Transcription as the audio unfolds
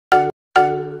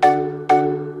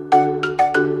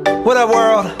What up,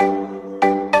 world?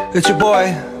 It's your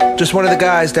boy, just one of the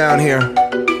guys down here.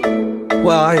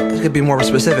 Well, I could be more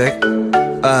specific.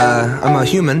 I'm a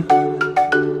human.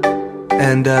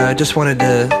 And just wanted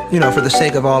to, you know, for the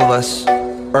sake of all of us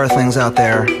earthlings out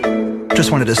there, just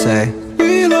wanted to say,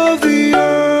 we love the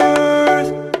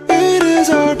earth, it is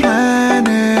our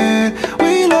planet.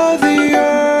 We love the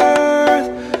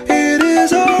earth, it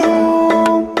is our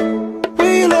home.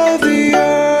 We love the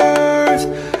earth,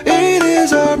 it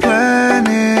is our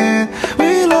planet.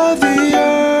 We love the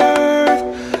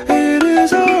earth, it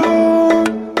is our home.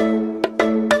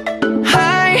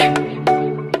 Hi,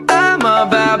 I'm a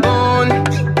baboon.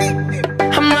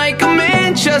 I'm like a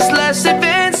man, just less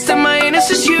advanced, and my anus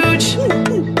is huge.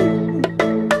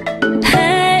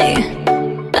 Hey,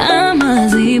 I'm a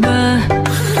zebra.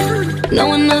 No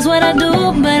one knows what I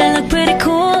do, but I look pretty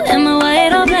cool in my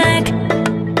white or black.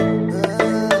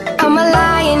 I'm a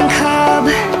lion cub,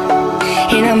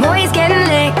 and I'm always getting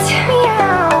licked.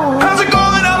 Meow. How's it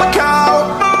going? I'm a cow.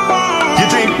 You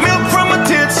drink milk from my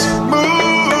tits.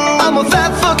 I'm a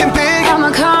fat fucking pig. I'm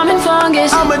a common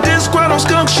fungus. I'm a disgruntled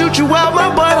skunk, shoot you out my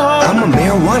butthole. I'm a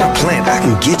marijuana plant, I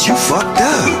can get you fucked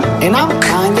up. And I'm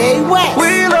Kanye West.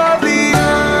 We love the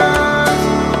earth,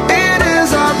 it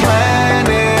is our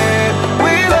planet.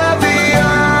 We love the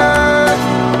earth,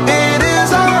 it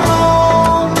is our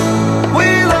home.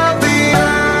 We love the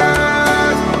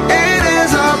earth, it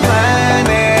is our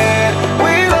planet.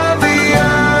 We love the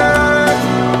earth,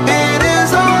 it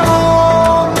is our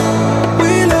home.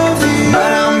 We love the earth.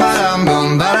 Ba-dum, ba-dum,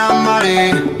 boom, ba-dum,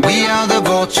 ba-dee. We are the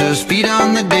vultures, feed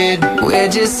on the dead. We're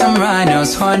just some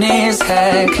rhinos, funny as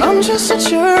heck. I'm just a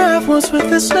giraffe, what's with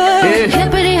this leg?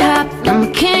 Hippity hop, I'm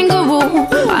a kangaroo.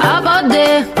 How about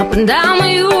that? Up and down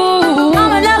with you.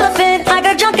 I'm an elephant, I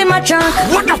got junk in my trunk.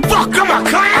 What the fuck, am I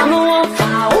clown? I'm a wolf,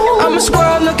 I'm a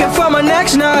squirrel looking for my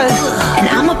next nut. and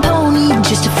I'm a pony,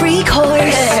 just a freak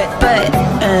horse. But,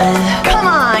 come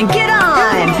on, get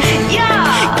on.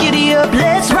 Yeah, giddy up,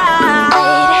 let's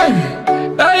ride.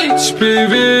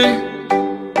 HPV,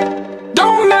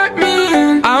 don't let me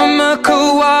in. I'm a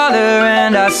koala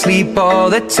and I sleep all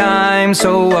the time,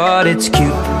 so what, it's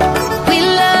cute. We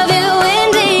love you,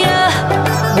 India.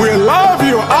 We love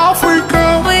you,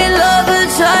 Africa. We love the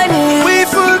tiny. We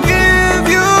forgive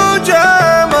you,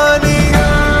 Germany.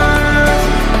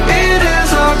 It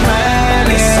is our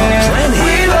planet.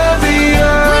 We love the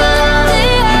earth.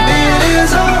 It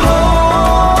is our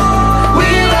home. We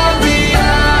love the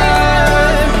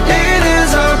earth. It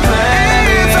is our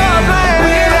planet.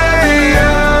 We love the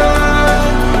earth.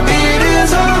 It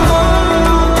is our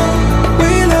home.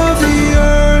 We love the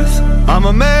earth. I'm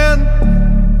a man.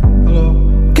 Hello.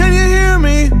 Can you hear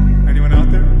me? Anyone out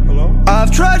there? Hello?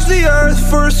 I've trudged the earth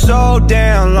for so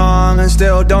damn long and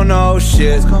still don't know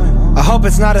shit. I hope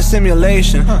it's not a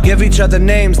simulation. Give each other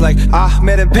names like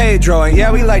Ahmed and Pedro. And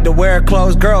yeah, we like to wear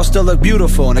clothes, girls still look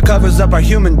beautiful, and it covers up our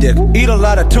human dick. Eat a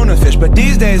lot of tuna fish, but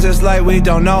these days it's like we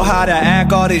don't know how to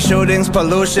act. All these shootings,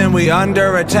 pollution, we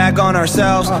under attack on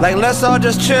ourselves. Like, let's all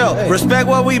just chill, respect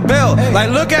what we built. Like,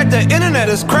 look at the internet,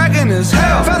 it's cracking as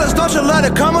hell. Fellas, don't you let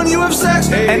it come when you have sex?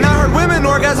 And I heard women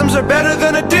orgasms are better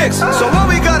than a dick's. So what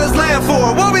we got is land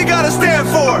for, what we gotta stand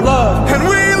for, love. And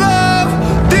we love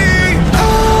the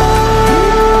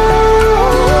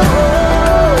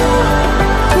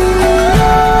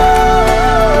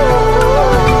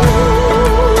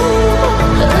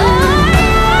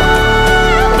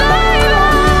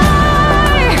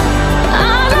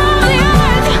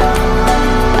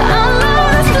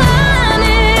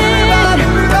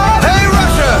Hey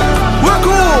Russia, we're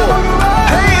cool.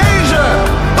 Hey Asia,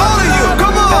 all of you,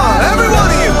 come on, every one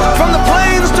of you, from the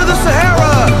plains to the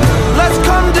Sahara, let's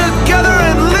come together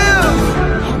and live.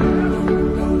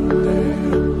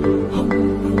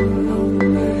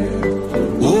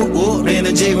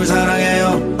 Viene chicos,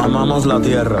 sarangueo. Amamos la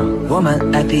tierra.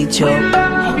 Woman, I dicho.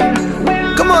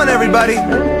 Come on everybody,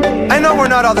 I know we're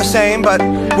not all the same, but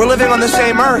we're living on the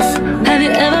same earth. Have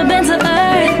you ever been to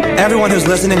Earth? Everyone who's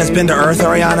listening has been to Earth,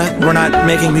 Ariana. We're not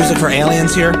making music for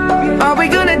aliens here. Are we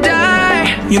gonna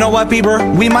die? You know what, Bieber?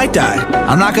 We might die.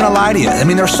 I'm not gonna lie to you. I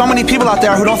mean, there's so many people out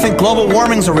there who don't think global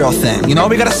warming's a real thing. You know,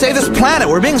 we gotta save this planet.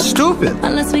 We're being stupid.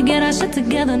 Unless we get our shit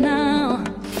together now.